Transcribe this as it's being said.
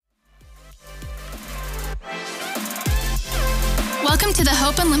listening to the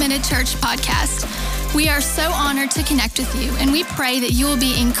Hope Unlimited Church podcast. We are so honored to connect with you, and we pray that you will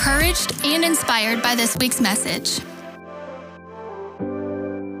be encouraged and inspired by this week's message.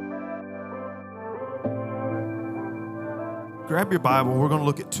 Grab your Bible. We're going to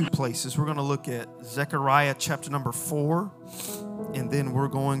look at two places. We're going to look at Zechariah chapter number 4, and then we're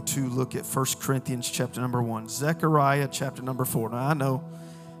going to look at 1 Corinthians chapter number 1. Zechariah chapter number 4. Now, I know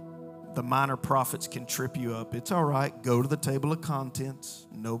the minor prophets can trip you up. It's all right. Go to the table of contents.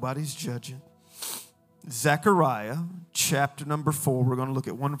 Nobody's judging. Zechariah chapter number 4. We're going to look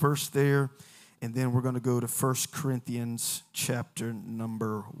at one verse there, and then we're going to go to 1 Corinthians chapter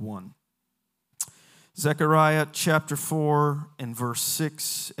number 1. Zechariah chapter 4 and verse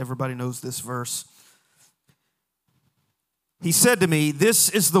 6. Everybody knows this verse. He said to me, "This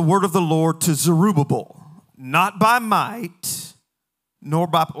is the word of the Lord to Zerubbabel, not by might, nor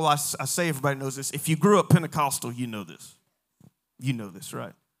by," well, I say everybody knows this. If you grew up Pentecostal, you know this. You know this,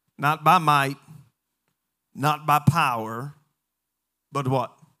 right? "Not by might, not by power, but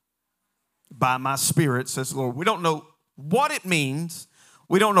what? By my spirit, says the Lord." We don't know what it means.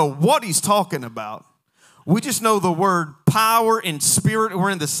 We don't know what he's talking about. We just know the word power and spirit.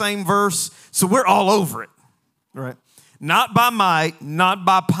 We're in the same verse, so we're all over it, right? "Not by might, not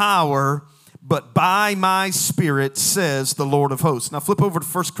by power, but by my spirit, says the Lord of hosts." Now flip over to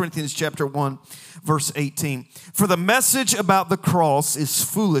 1 Corinthians chapter 1, verse 18. "For the message about the cross is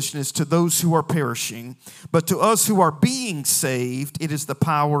foolishness to those who are perishing, but to us who are being saved, it is the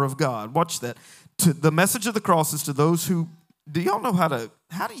power of God." Watch that. The message of the cross is to those who, do y'all know how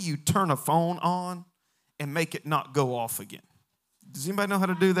do you turn a phone on and make it not go off again? Does anybody know how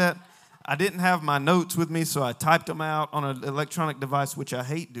to do that? I didn't have my notes with me, so I typed them out on an electronic device, which I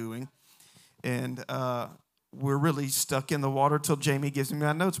hate doing. And we're really stuck in the water till Jamie gives me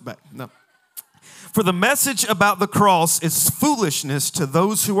my notes back. No. "For the message about the cross is foolishness to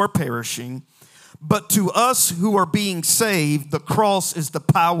those who are perishing, but to us who are being saved, the cross is the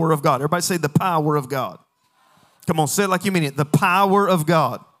power of God." Everybody say the power of God. Come on, say it like you mean it. The power of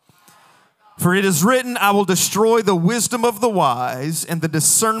God. "For it is written, I will destroy the wisdom of the wise, and the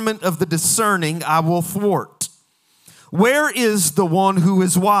discernment of the discerning I will thwart. Where is the one who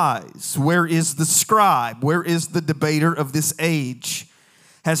is wise? Where is the scribe? Where is the debater of this age?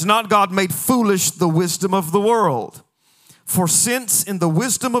 Has not God made foolish the wisdom of the world? For since in the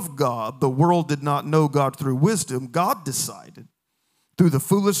wisdom of God, the world did not know God through wisdom, God decided through the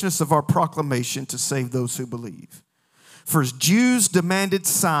foolishness of our proclamation to save those who believe. For as Jews demanded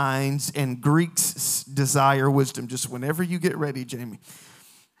signs and Greeks desire wisdom." Just whenever you get ready, Jamie.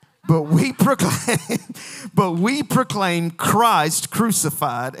 But we proclaim Christ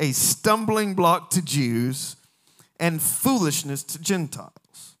crucified, a stumbling block to Jews and foolishness to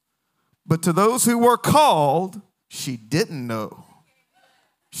Gentiles. But to those who were called, she didn't know.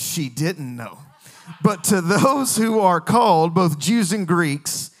 She didn't know. But to those who are called, both Jews and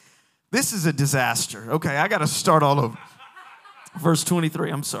Greeks, this is a disaster. Okay, I got to start all over. Verse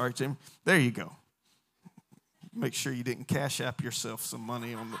 23. I'm sorry, Jamie. There you go. Make sure you didn't cash app yourself some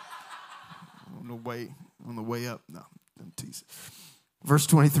money on the way up. No, don't tease it. Verse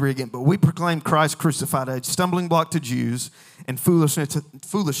 23 again. "But we proclaim Christ crucified, a stumbling block to Jews and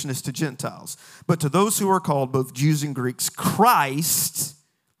foolishness to Gentiles. But to those who are called, both Jews and Greeks, Christ,"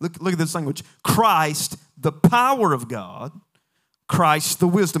 look at this language, "Christ, the power of God, Christ, the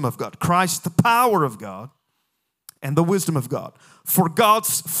wisdom of God." Christ, the power of God and the wisdom of God. "For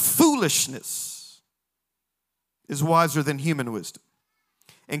God's foolishness is wiser than human wisdom,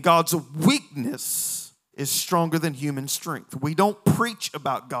 and God's weakness is stronger than human strength." We don't preach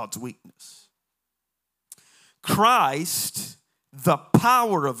about God's weakness. Christ, the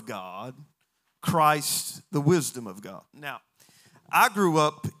power of God, Christ, the wisdom of God. Now, I grew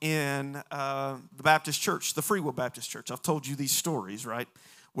up in the Baptist church, the Free Will Baptist Church. I've told you these stories, right?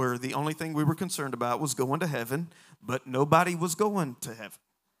 Where the only thing we were concerned about was going to heaven, but nobody was going to heaven.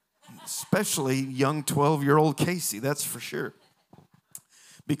 Especially young 12-year-old Casey, that's for sure.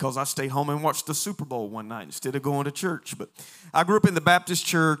 Because I stayed home and watched the Super Bowl one night instead of going to church. But I grew up in the Baptist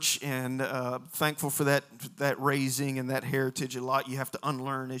church, and thankful for that raising and that heritage. A lot you have to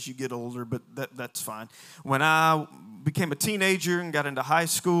unlearn as you get older, but that's fine. When I became a teenager and got into high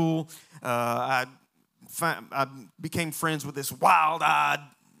school, I became friends with this wild-eyed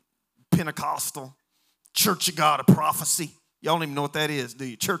Pentecostal Church of God of Prophecy. Y'all don't even know what that is, do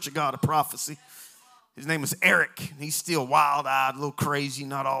you? Church of God of Prophecy. His name was Eric. He's still wild-eyed, a little crazy,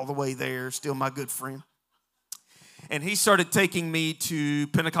 not all the way there, still my good friend. And he started taking me to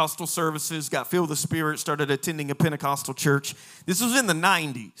Pentecostal services, got filled with the Spirit, started attending a Pentecostal church. This was in the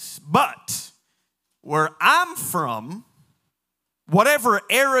 90s. But where I'm from, whatever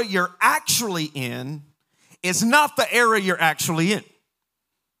era you're actually in is not the era you're actually in.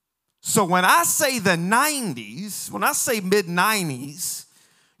 So when I say the 90s, when I say mid-90s,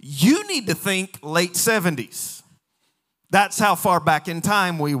 you need to think late 70s. That's how far back in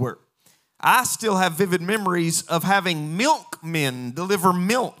time we were. I still have vivid memories of having milkmen deliver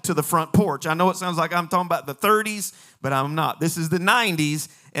milk to the front porch. I know it sounds like I'm talking about the 30s, but I'm not. This is the 90s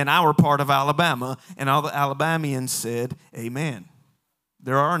in our part of Alabama, and all the Alabamians said, amen.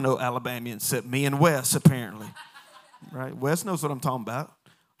 There are no Alabamians except me and Wes, apparently. Right? Wes knows what I'm talking about.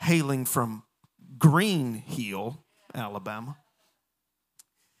 Hailing from Green Hill, Alabama.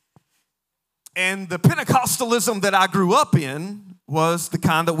 And the Pentecostalism that I grew up in was the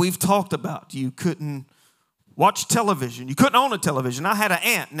kind that we've talked about. You couldn't watch television. You couldn't own a television. I had an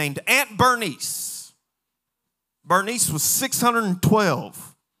aunt named Aunt Bernice. Bernice was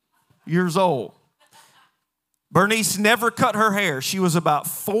 612 years old. Bernice never cut her hair. She was about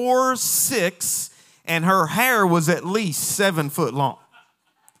 4'6", and her hair was at least 7 foot long.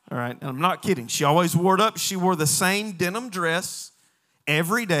 All right, and I'm not kidding. She always wore it up. She wore the same denim dress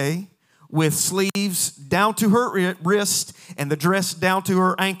every day with sleeves down to her wrist and the dress down to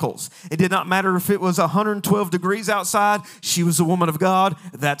her ankles. It did not matter if it was 112 degrees outside. She was a woman of God.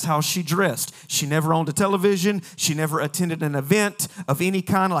 That's how she dressed. She never owned a television. She never attended an event of any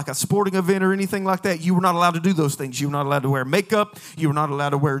kind, like a sporting event or anything like that. You were not allowed to do those things. You were not allowed to wear makeup. You were not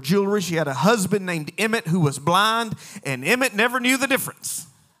allowed to wear jewelry. She had a husband named Emmett who was blind, and Emmett never knew the difference.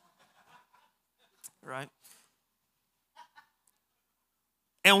 Right?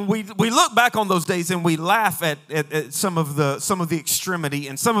 And we look back on those days and we laugh at some of the extremity,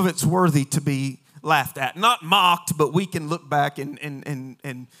 and some of it's worthy to be laughed at. Not mocked, but we can look back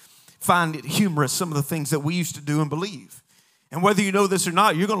and find it humorous, some of the things that we used to do and believe. And whether you know this or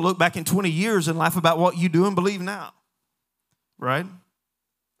not, you're going to look back in 20 years and laugh about what you do and believe now. Right?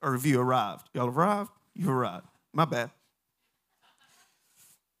 Or have you arrived? Y'all arrived? You arrived. My bad.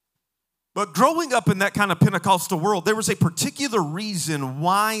 But growing up in that kind of Pentecostal world, there was a particular reason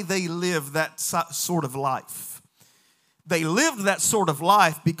why they lived that sort of life. They lived that sort of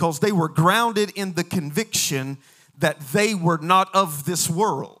life because they were grounded in the conviction that they were not of this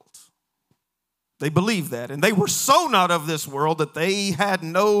world. They believed that. And they were so not of this world that they had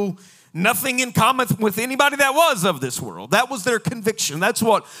nothing in common with anybody that was of this world. That was their conviction. That's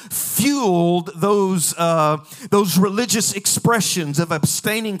what fueled those religious expressions of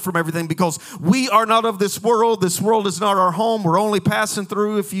abstaining from everything, because we are not of this world. This world is not our home. We're only passing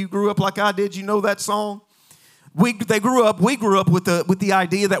through. If you grew up like I did, you know that song. We grew up with the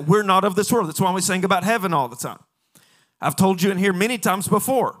idea that we're not of this world. That's why we sing about heaven all the time. I've told you in here many times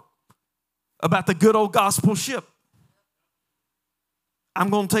before about the good old gospel ship. I'm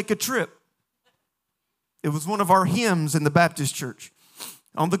going to take a trip. It was one of our hymns in the Baptist church.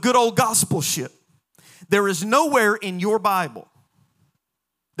 On the good old gospel ship. There is nowhere in your Bible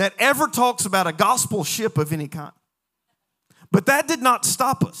that ever talks about a gospel ship of any kind. But that did not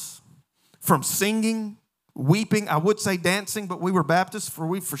stop us from singing, weeping. I would say dancing, but we were Baptists, for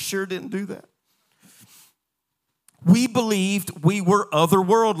we for sure didn't do that. We believed we were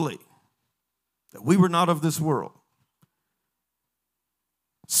otherworldly, that we were not of this world.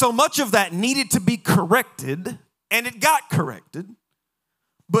 So much of that needed to be corrected, and it got corrected.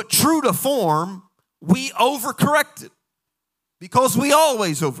 But true to form, we overcorrected, because we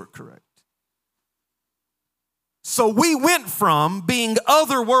always overcorrect. So we went from being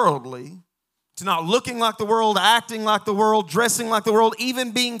otherworldly to not looking like the world, acting like the world, dressing like the world,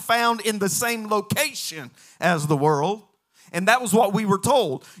 even being found in the same location as the world. And that was what we were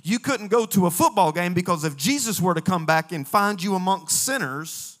told. You couldn't go to a football game, because if Jesus were to come back and find you amongst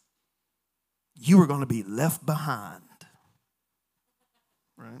sinners, you were going to be left behind.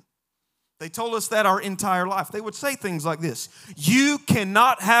 Right? They told us that our entire life. They would say things like this: you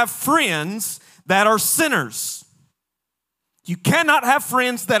cannot have friends that are sinners. You cannot have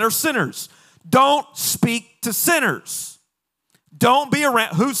friends that are sinners. Don't speak to sinners. Don't be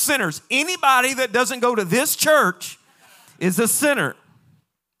around. Who's sinners? Anybody that doesn't go to this church is a sinner.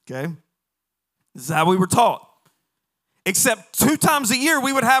 Okay? This is how we were taught. Except 2 times a year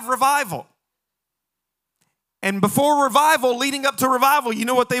we would have revival. And before revival, leading up to revival, you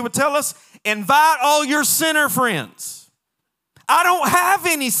know what they would tell us? Invite all your sinner friends. I don't have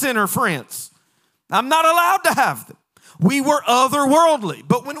any sinner friends. I'm not allowed to have them. We were otherworldly.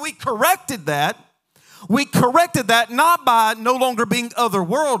 But when we corrected that not by no longer being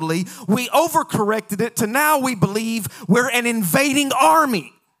otherworldly. We overcorrected it to now we believe we're an invading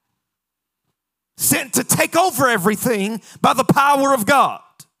army sent to take over everything by the power of God.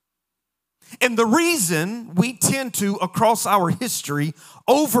 And the reason we tend to, across our history,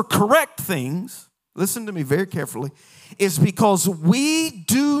 overcorrect things, listen to me very carefully, is because we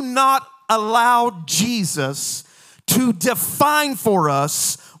do not allow Jesus to define for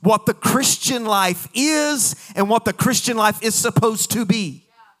us what the Christian life is and what the Christian life is supposed to be.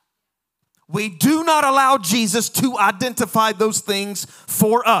 We do not allow Jesus to identify those things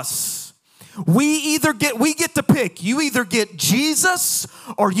for us. We get to pick. You either get Jesus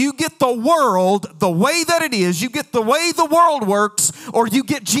or you get the world the way that it is. You get the way the world works, or you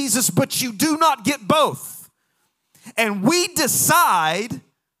get Jesus, but you do not get both. And we decide,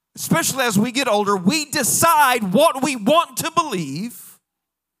 especially as we get older, we decide what we want to believe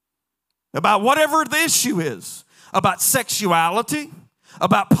about whatever the issue is, about sexuality,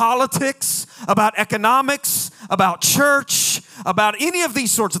 about politics, about economics, about church, about any of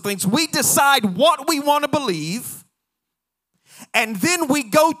these sorts of things. We decide what we want to believe, and then we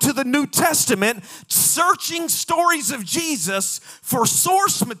go to the New Testament searching stories of Jesus for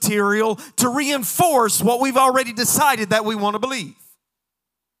source material to reinforce what we've already decided that we want to believe.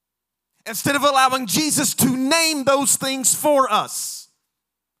 Instead of allowing Jesus to name those things for us.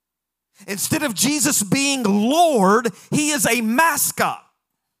 Instead of Jesus being Lord, he is a mascot.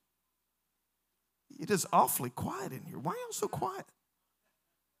 It is awfully quiet in here. Why are y'all so quiet?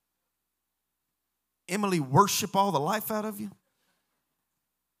 Emily, worship all the life out of you.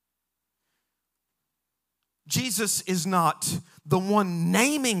 Jesus is not the one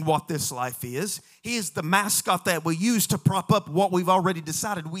naming what this life is. He is the mascot that we use to prop up what we've already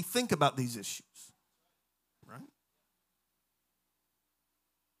decided we think about these issues. Right?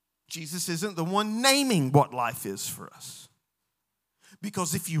 Jesus isn't the one naming what life is for us.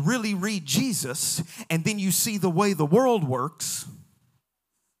 Because if you really read Jesus and then you see the way the world works,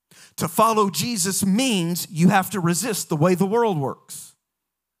 to follow Jesus means you have to resist the way the world works.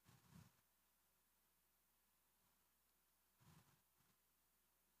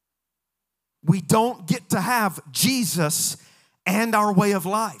 We don't get to have Jesus and our way of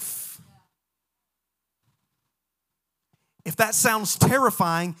life. If that sounds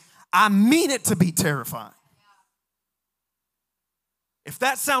terrifying, I mean it to be terrifying. If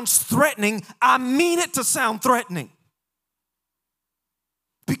that sounds threatening, I mean it to sound threatening.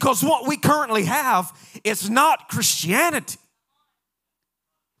 Because what we currently have is not Christianity.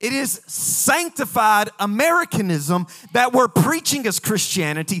 It is sanctified Americanism that we're preaching as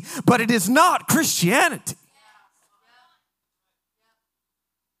Christianity, but it is not Christianity.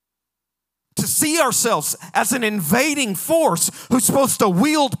 To see ourselves as an invading force who's supposed to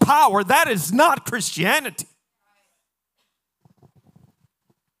wield power, that is not Christianity.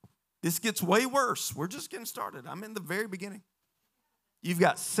 This gets way worse. We're just getting started. I'm in the very beginning. You've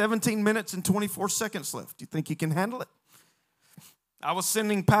got 17 minutes and 24 seconds left. Do you think you can handle it? I was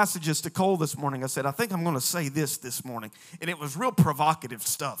sending passages to Cole this morning. I said, I think I'm going to say this morning. And it was real provocative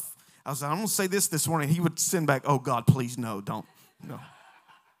stuff. I was like, I'm going to say this morning. He would send back, oh, God, please, no, don't. No.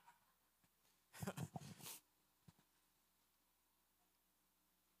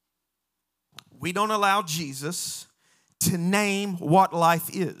 We don't allow Jesus to name what life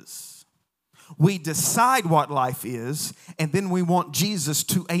is. We decide what life is, and then we want Jesus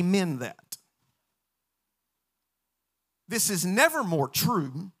to amend that. This is never more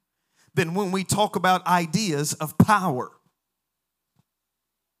true than when we talk about ideas of power.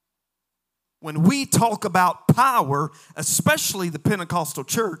 When we talk about power, especially the Pentecostal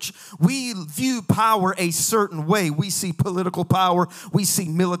church, we view power a certain way. We see political power, we see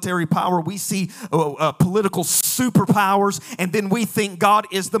military power, we see political superpowers, and then we think God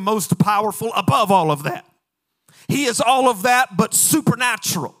is the most powerful above all of that. He is all of that but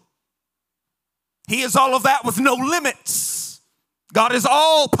supernatural. He is all of that with no limits. God is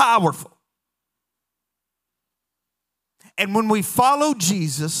all powerful. And when we follow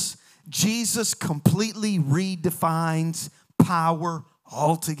Jesus, Jesus completely redefines power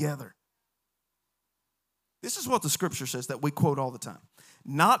altogether. This is what the scripture says that we quote all the time.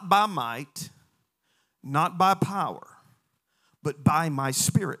 Not by might, not by power, but by my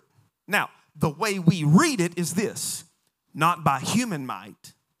spirit. Now, the way we read it is this: not by human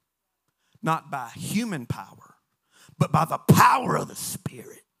might, not by human power, but by the power of the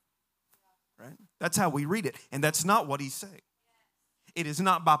Spirit. Right? That's how we read it. And that's not what he's saying. It is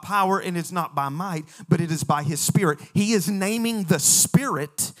not by power and it's not by might, but it is by his Spirit. He is naming the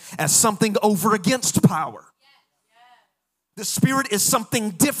Spirit as something over against power. The Spirit is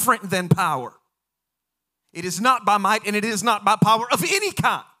something different than power. It is not by might and it is not by power of any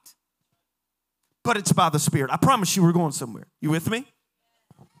kind, but it's by the Spirit. I promise you we're going somewhere. You with me?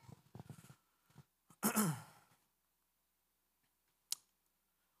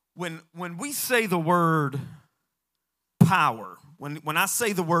 When we say the word power, when I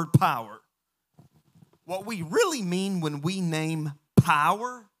say the word power, what we really mean when we name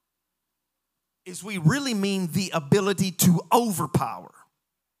power is we really mean the ability to overpower.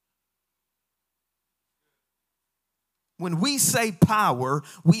 When we say power,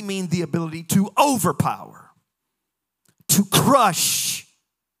 we mean the ability to overpower, to crush,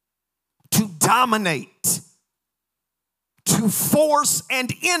 to dominate, to force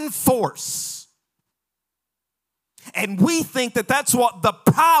and enforce. And we think that that's what the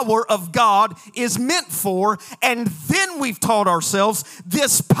power of God is meant for. And then we've taught ourselves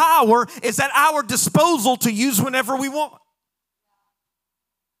this power is at our disposal to use whenever we want.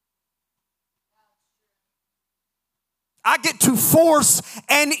 I get to force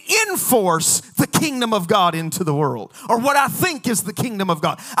and enforce the kingdom of God into the world, or what I think is the kingdom of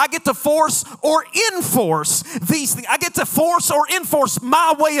God. I get to force or enforce these things. I get to force or enforce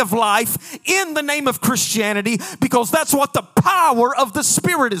my way of life in the name of Christianity, because that's what the power of the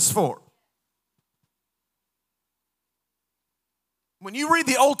Spirit is for. When you read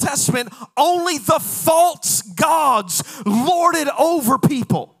the Old Testament, only the false gods lorded over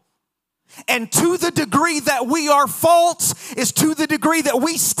people. And to the degree that we are false is to the degree that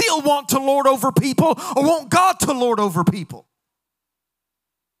we still want to lord over people or want God to lord over people.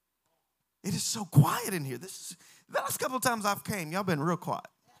 It is so quiet in here. The last couple of times I've came, y'all been real quiet.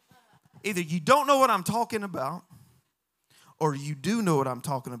 Either you don't know what I'm talking about, or you do know what I'm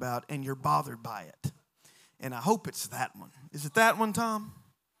talking about and you're bothered by it. And I hope it's that one. Is it that one, Tom?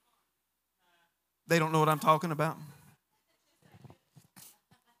 They don't know what I'm talking about?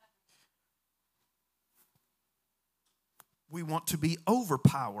 We want to be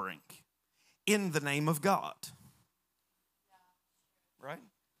overpowering in the name of God. Right?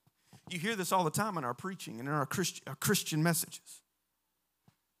 You hear this all the time in our preaching and in our Christian messages.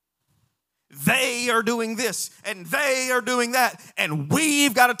 They are doing this and they are doing that, and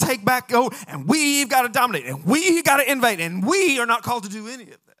we've got to take back over, and we've got to dominate, and we've got to invade, and we are not called to do any of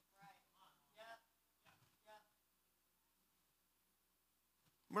that.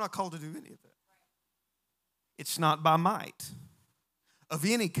 We're not called to do any of that. It's not by might of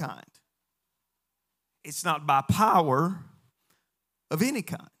any kind. It's not by power of any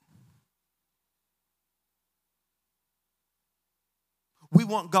kind. We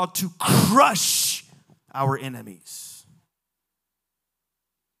want God to crush our enemies.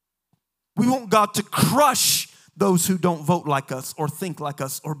 We want God to crush those who don't vote like us or think like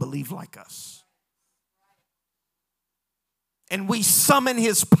us or believe like us. And we summon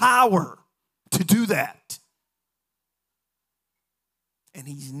His power to do that. And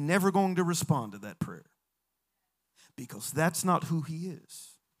He's never going to respond to that prayer, because that's not who He is.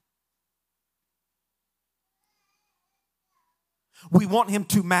 We want Him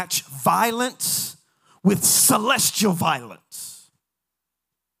to match violence with celestial violence,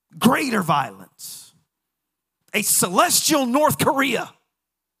 greater violence, a celestial North Korea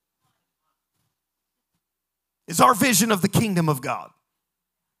is our vision of the kingdom of God.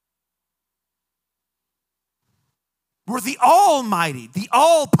 We're the Almighty, the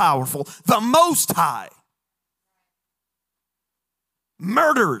All-Powerful, the Most High.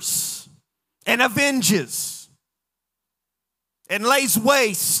 Murders and avenges and lays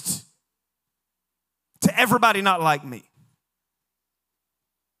waste to everybody not like me.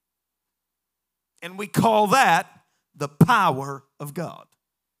 And we call that the power of God.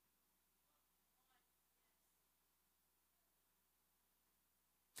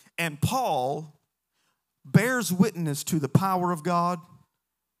 And Paul bears witness to the power of God.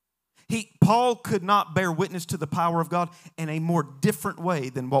 Paul could not bear witness to the power of God in a more different way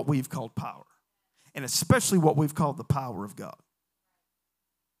than what we've called power, and especially what we've called the power of God.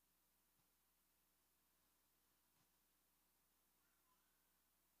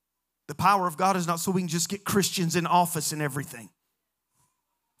 The power of God is not so we can just get Christians in office and everything.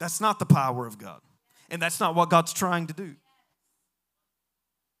 That's not the power of God, and that's not what God's trying to do.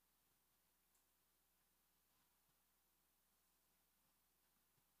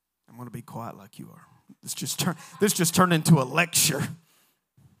 I'm going to be quiet like you are. This just turned into a lecture,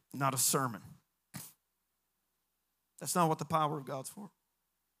 not a sermon. That's not what the power of God's for.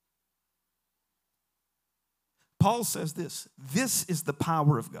 Paul says this is the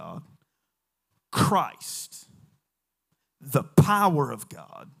power of God, Christ, the power of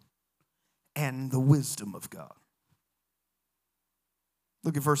God, and the wisdom of God.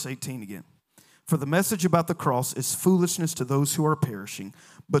 Look at verse 18 again. For the message about the cross is foolishness to those who are perishing,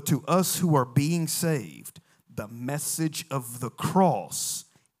 but to us who are being saved, the message of the cross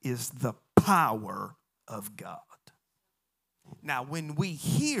is the power of God. Now, when we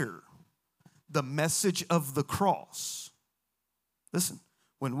hear the message of the cross, listen,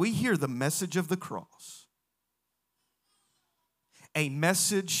 when we hear the message of the cross, a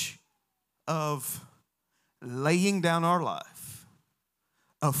message of laying down our life,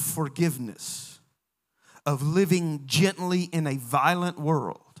 of forgiveness, of living gently in a violent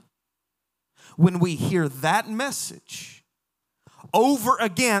world, when we hear that message over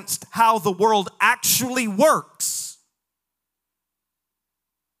against how the world actually works,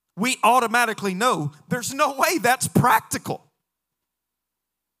 we automatically know there's no way that's practical.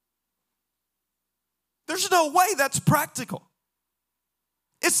 There's no way that's practical.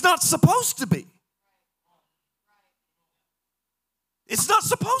 It's not supposed to be. It's not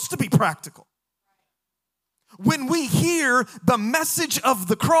supposed to be practical. When we hear the message of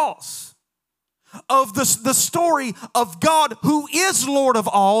the cross, of the story of God who is Lord of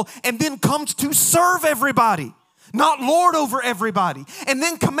all and then comes to serve everybody, not lord over everybody, and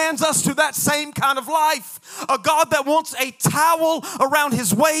then commands us to that same kind of life. A God that wants a towel around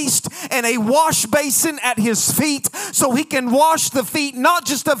his waist and a wash basin at his feet so he can wash the feet not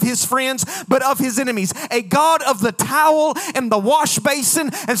just of his friends but of his enemies. A God of the towel and the wash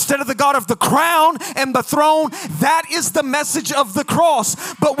basin instead of the God of the crown and the throne. That is the message of the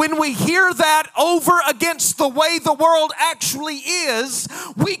cross. But when we hear that over against the way the world actually is,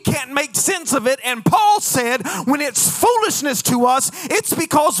 we can't make sense of it. And Paul said, when it's foolishness to us, it's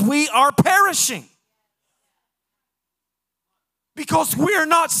because we are perishing. Because we're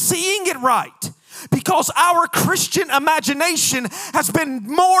not seeing it right. Because our Christian imagination has been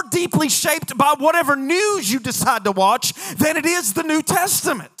more deeply shaped by whatever news you decide to watch than it is the New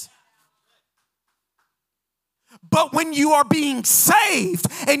Testament. But when you are being saved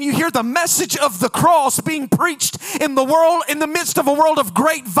and you hear the message of the cross being preached in the world, in the midst of a world of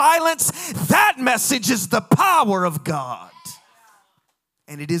great violence, that message is the power of God.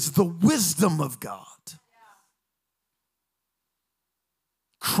 And it is the wisdom of God.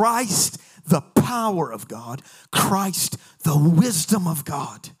 Christ, the power of God. Christ, the wisdom of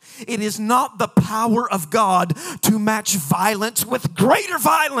God. It is not the power of God to match violence with greater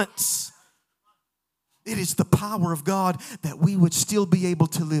violence. It is the power of God that we would still be able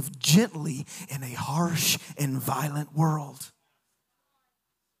to live gently in a harsh and violent world.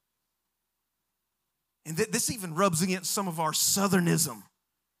 And this even rubs against some of our southernism.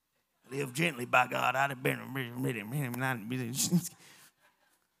 Live gently, by God. I'd have been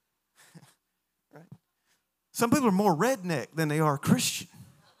right? Some people are more redneck than they are Christian.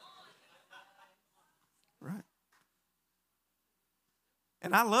 Right?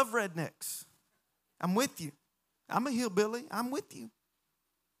 And I love rednecks. I'm with you. I'm a hillbilly. I'm with you.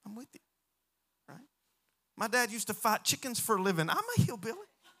 I'm with you. Right? My dad used to fight chickens for a living. I'm a hillbilly.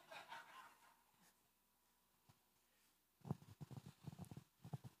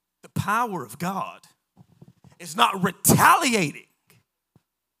 The power of God is not retaliating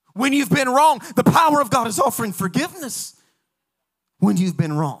when you've been wrong. The power of God is offering forgiveness when you've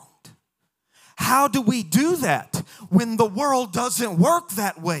been wronged. How do we do that when the world doesn't work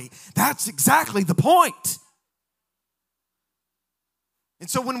that way? That's exactly the point. And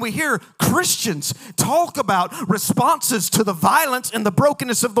so when we hear Christians talk about responses to the violence and the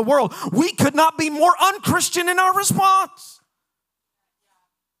brokenness of the world, we could not be more unchristian in our response.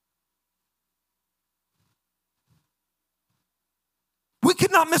 We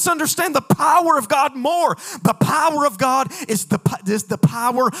could not misunderstand the power of God more. The power of God is the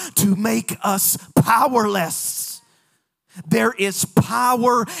power to make us powerless. There is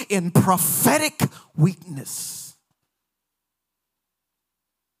power in prophetic weakness.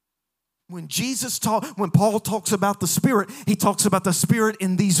 When Paul talks about the Spirit, he talks about the Spirit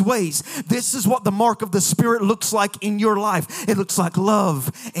in these ways. This is what the mark of the Spirit looks like in your life. It looks like love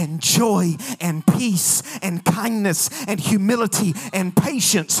and joy and peace and kindness and humility and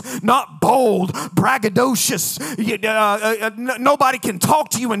patience. Not bold, braggadocious. Nobody can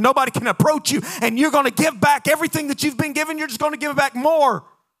talk to you and nobody can approach you, and you're going to give back everything that you've been given. You're just going to give it back more.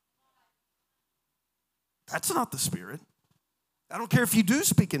 That's not the Spirit. I don't care if you do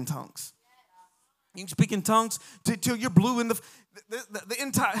speak in tongues. You can speak in tongues till you're blue in the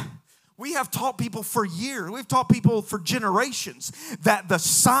entire. We have taught people for years. We've taught people for generations that the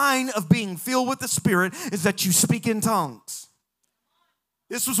sign of being filled with the Spirit is that you speak in tongues.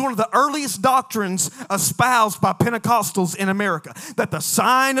 This was one of the earliest doctrines espoused by Pentecostals in America, that the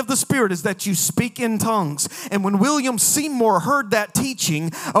sign of the Spirit is that you speak in tongues. And when William Seymour heard that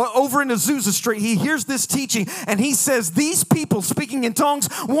teaching over in Azusa Street, he hears this teaching and he says, these people speaking in tongues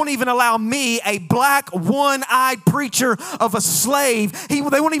won't even allow me, a black, one-eyed preacher of a slave. They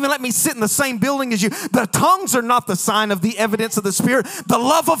won't even let me sit in the same building as you. The tongues are not the sign of the evidence of the Spirit. The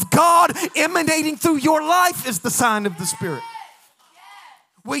love of God emanating through your life is the sign of the Spirit.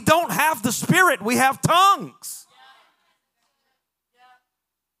 We don't have the Spirit, we have tongues.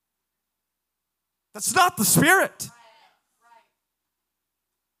 That's not the Spirit.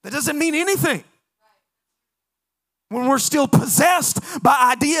 That doesn't mean anything when we're still possessed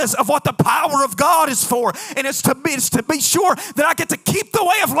by ideas of what the power of God is for. And it's to be sure that I get to keep the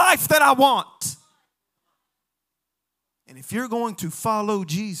way of life that I want. And if you're going to follow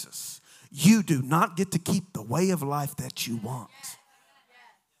Jesus, you do not get to keep the way of life that you want.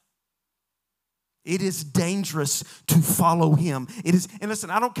 It is dangerous to follow him. It is, and listen,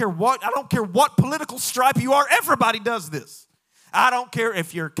 I don't care what political stripe you are. Everybody does this. I don't care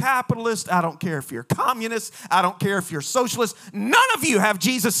if you're capitalist. I don't care if you're communist. I don't care if you're socialist. None of you have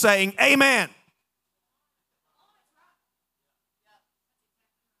Jesus saying amen.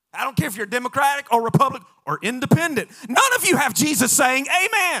 I don't care if you're Democratic or Republican or independent. None of you have Jesus saying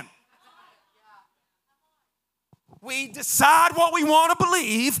amen. We decide what we want to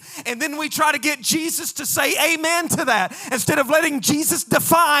believe, and then we try to get Jesus to say amen to that instead of letting Jesus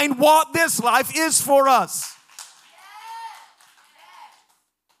define what this life is for us.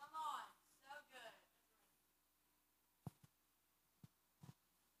 Come on.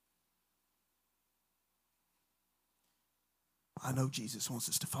 So good. I know Jesus wants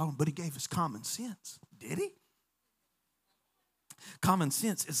us to follow him, but he gave us common sense. Did he? Common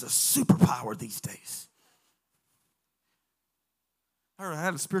sense is a superpower these days. I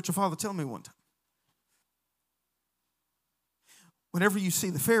had a spiritual father tell me one time. Whenever you see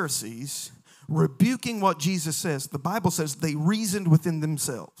the Pharisees rebuking what Jesus says, the Bible says they reasoned within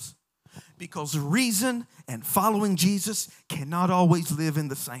themselves. Because reason and following Jesus cannot always live in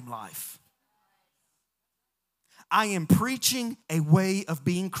the same life. I am preaching a way of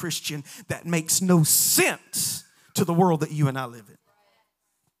being Christian that makes no sense to the world that you and I live in.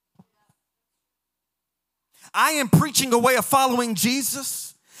 I am preaching a way of following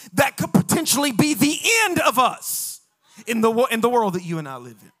Jesus that could potentially be the end of us in the world that you and I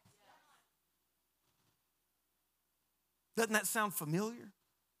live in. Doesn't that sound familiar?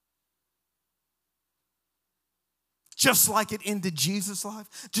 Just like it ended Jesus'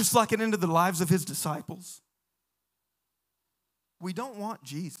 life, just like it ended the lives of his disciples. We don't want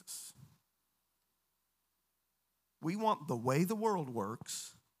Jesus. We want the way the world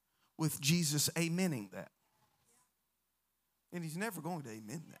works with Jesus amening that. And he's never going to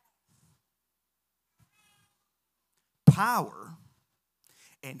amen that. Power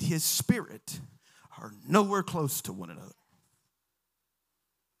and his Spirit are nowhere close to one another.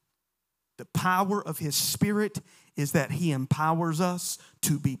 The power of his Spirit is that he empowers us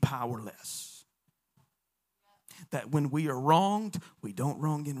to be powerless. That when we are wronged, we don't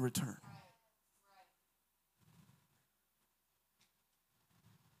wrong in return.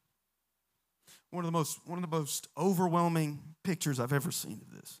 One of the most overwhelming pictures I've ever seen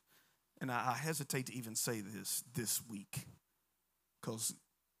of this, and I hesitate to even say this week, because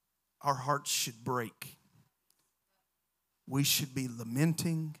our hearts should break. We should be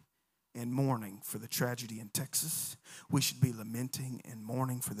lamenting and mourning for the tragedy in Texas. We should be lamenting and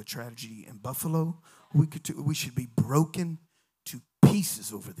mourning for the tragedy in Buffalo. We should be broken to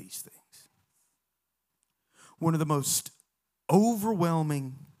pieces over these things. One of the most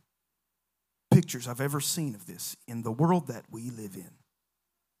overwhelming pictures I've ever seen of this in the world that we live in.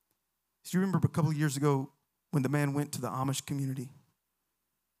 Do you remember a couple of years ago when the man went to the Amish community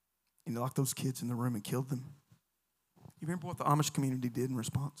and locked those kids in the room and killed them? You remember what the Amish community did in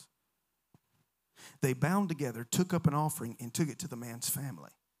response? They bound together, took up an offering, and took it to the man's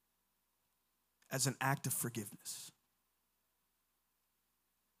family as an act of forgiveness.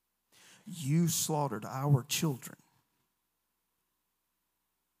 You slaughtered our children.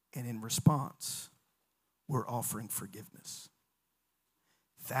 And in response, we're offering forgiveness.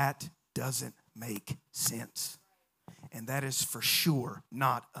 That doesn't make sense. And that is for sure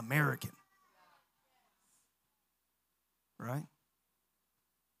not American. Right?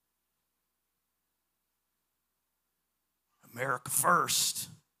 America first.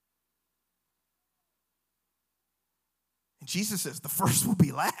 And Jesus says the first will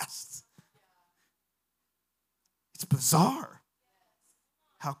be last. It's bizarre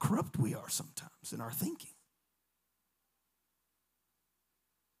how corrupt we are sometimes in our thinking.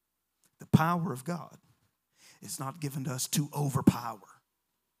 power of God is not given to us to overpower.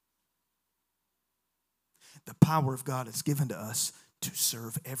 The power of God is given to us to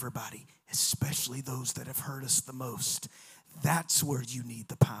serve everybody, especially those that have hurt us the most. That's where you need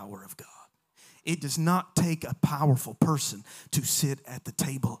the power of God. It does not take a powerful person to sit at the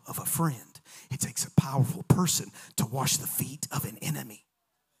table of a friend. It takes a powerful person to wash the feet of an enemy.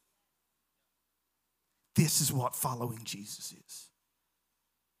 This is what following Jesus is.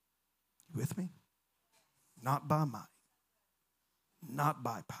 You with me? Not by might, not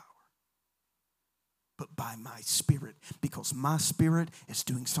by power, but by my Spirit, because my Spirit is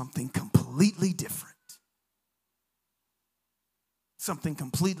doing something completely different. Something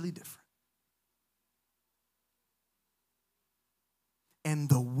completely different. And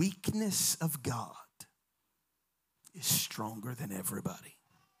the weakness of God is stronger than everybody.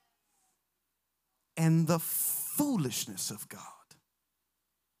 And the foolishness of God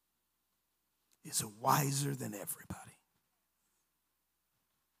is wiser than everybody.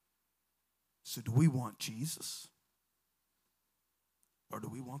 So do we want Jesus? Or do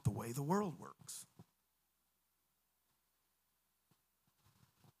we want the way the world works?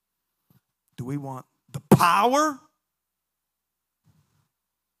 Do we want the power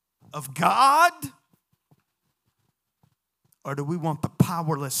of God? Or do we want the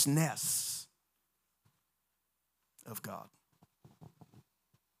powerlessness of God?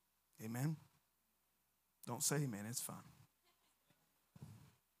 Amen? Don't say amen, it's fine.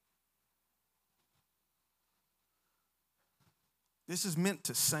 This is meant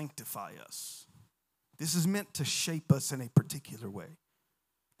to sanctify us. This is meant to shape us in a particular way.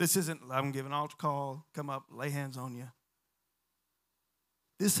 This isn't, I'm going to give an altar call, come up, lay hands on you.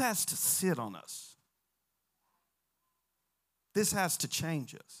 This has to sit on us. This has to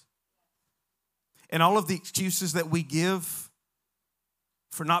change us. And all of the excuses that we give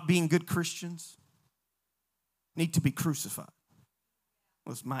for not being good Christians need to be crucified. It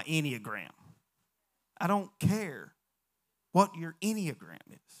was my Enneagram. I don't care what your Enneagram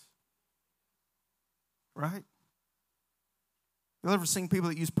is. Right? You ever seen people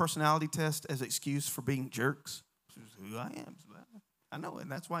that use personality tests as an excuse for being jerks? This is who I am. I know,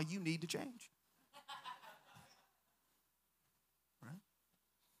 and that's why you need to change. Right?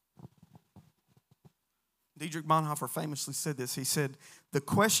 Dietrich Bonhoeffer famously said this. He said, the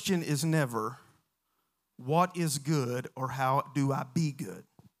question is never, what is good or how do I be good?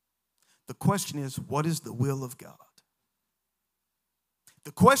 The question is, what is the will of God?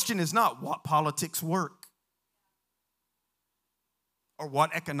 The question is not what politics work or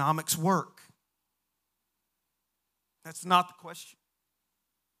what economics work. That's not the question.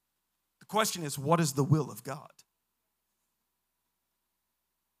 The question is, what is the will of God?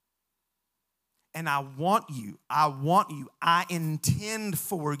 And I intend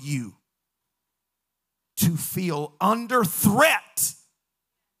for you to feel under threat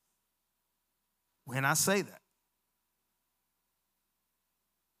when I say that.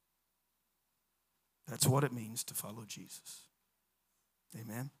 That's what it means to follow Jesus.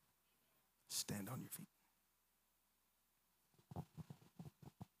 Amen? Stand on your feet.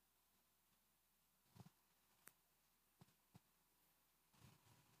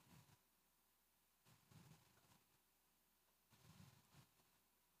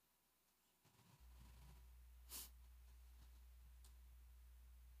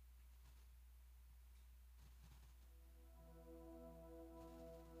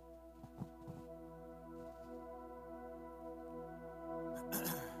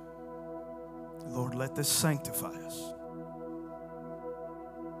 Lord, let this sanctify us.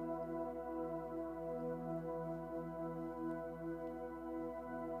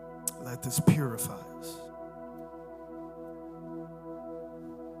 Let this purify us.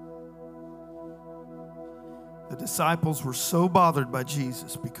 The disciples were so bothered by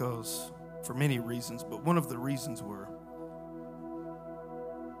Jesus because, for many reasons, but one of the reasons were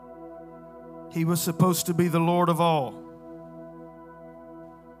he was supposed to be the Lord of all.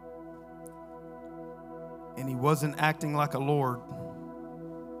 And he wasn't acting like a Lord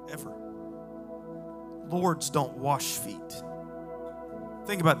ever. Lords don't wash feet.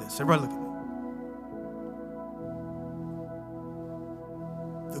 Think about this. Everybody look at me.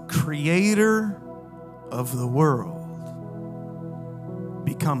 The creator of the world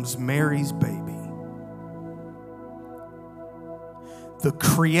becomes Mary's baby. The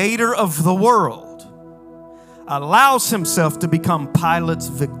creator of the world allows himself to become Pilate's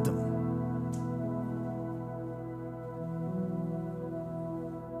victim.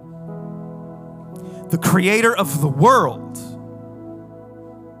 The creator of the world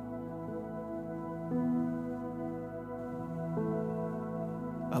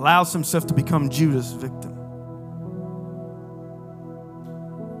allows himself to become Judah's victim.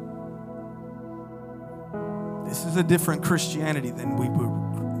 This is a different Christianity than we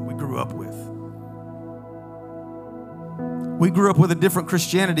grew up with. We grew up with a different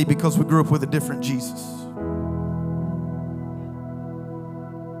Christianity because we grew up with a different Jesus.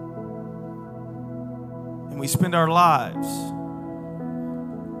 And we spend our lives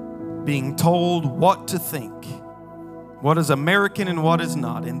being told what to think, what is American and what is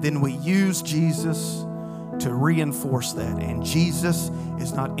not. And then we use Jesus to reinforce that. And Jesus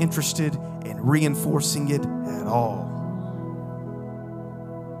is not interested in reinforcing it at all.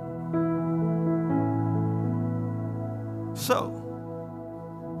 So,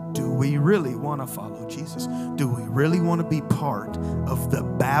 do we really want to follow Jesus? Do we really want to be part of the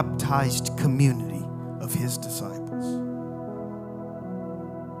baptized community of his disciples?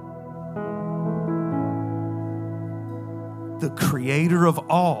 The creator of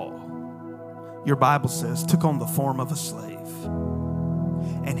all, your Bible says, took on the form of a slave.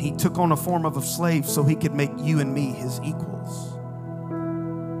 And he took on a form of a slave so he could make you and me his equals.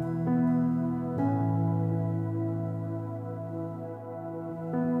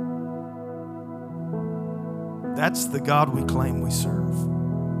 That's the God we claim we serve.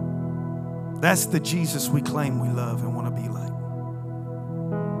 That's the Jesus we claim we love and want to be like.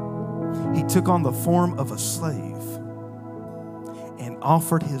 He took on the form of a slave and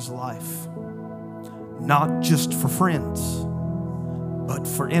offered his life, not just for friends, but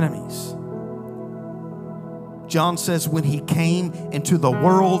for enemies. John says when he came into the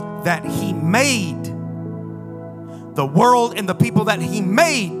world that he made, the world and the people that he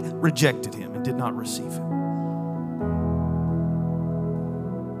made rejected him and did not receive him.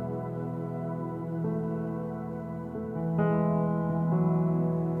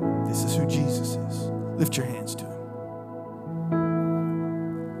 This is who Jesus is. Lift your hands to him.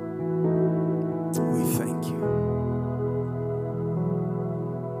 We thank you.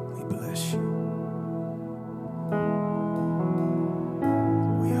 We bless you.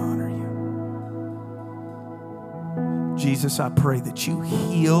 We honor you. Jesus, I pray that you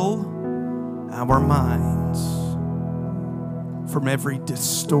heal our minds from every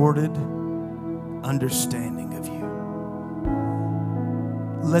distorted understanding of you.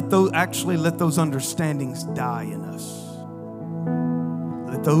 Let those understandings die in us.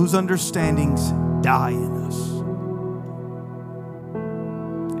 Let those understandings die in us.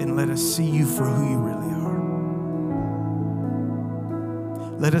 And let us see you for who you really are.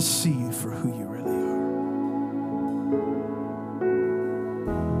 Let us see you for who you really are.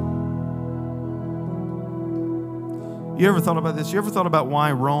 You ever thought about this? You ever thought about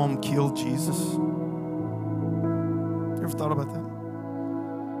why Rome killed Jesus? You ever thought about that?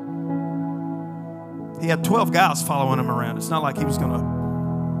 He had 12 guys following him around. It's not like he was going to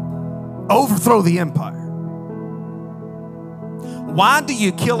overthrow the empire. Why do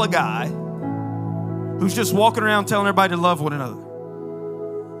you kill a guy who's just walking around telling everybody to love one another?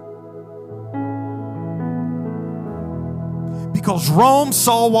 Because Rome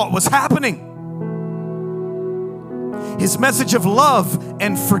saw what was happening. His message of love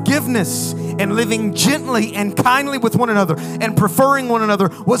and forgiveness and living gently and kindly with one another and preferring one another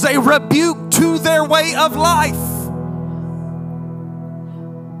was a rebuke to their way of life.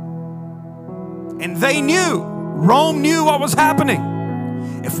 And they knew, Rome knew what was happening.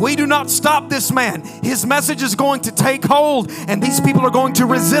 If we do not stop this man, his message is going to take hold and these people are going to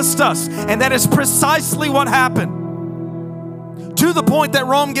resist us. And that is precisely what happened. To the point that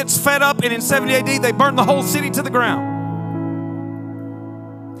Rome gets fed up and in 70 AD they burn the whole city to the ground.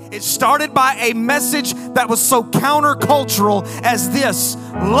 It started by a message that was so countercultural as this: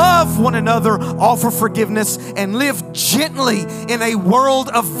 love one another, offer forgiveness, and live gently in a world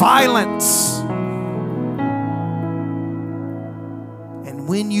of violence. And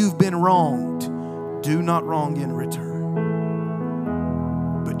when you've been wronged, do not wrong in return,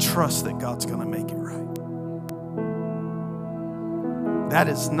 but trust that God's going to make it right. That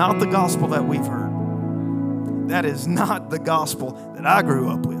is not the gospel that we've heard. That is not the gospel that I grew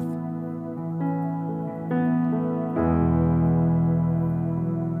up with.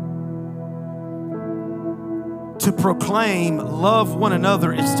 To proclaim love one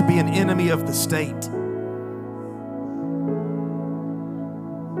another is to be an enemy of the state.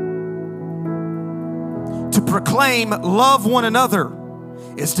 To proclaim love one another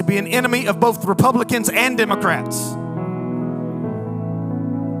is to be an enemy of both Republicans and Democrats.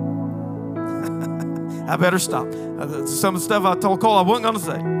 I better stop. Some of the stuff I told Cole I wasn't going to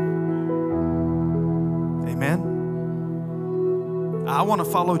say. Amen. I want to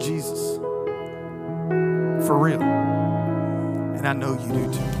follow Jesus for real. And And I know you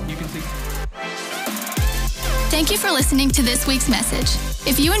do too. You can see. Thank you for listening to this week's message.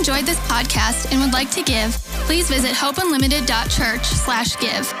 If you enjoyed this podcast and would like to give, please visit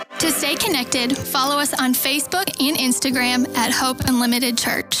hopeunlimited.church/give. To stay connected, follow us on Facebook and Instagram at Hope Unlimited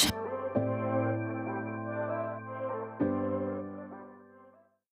Church.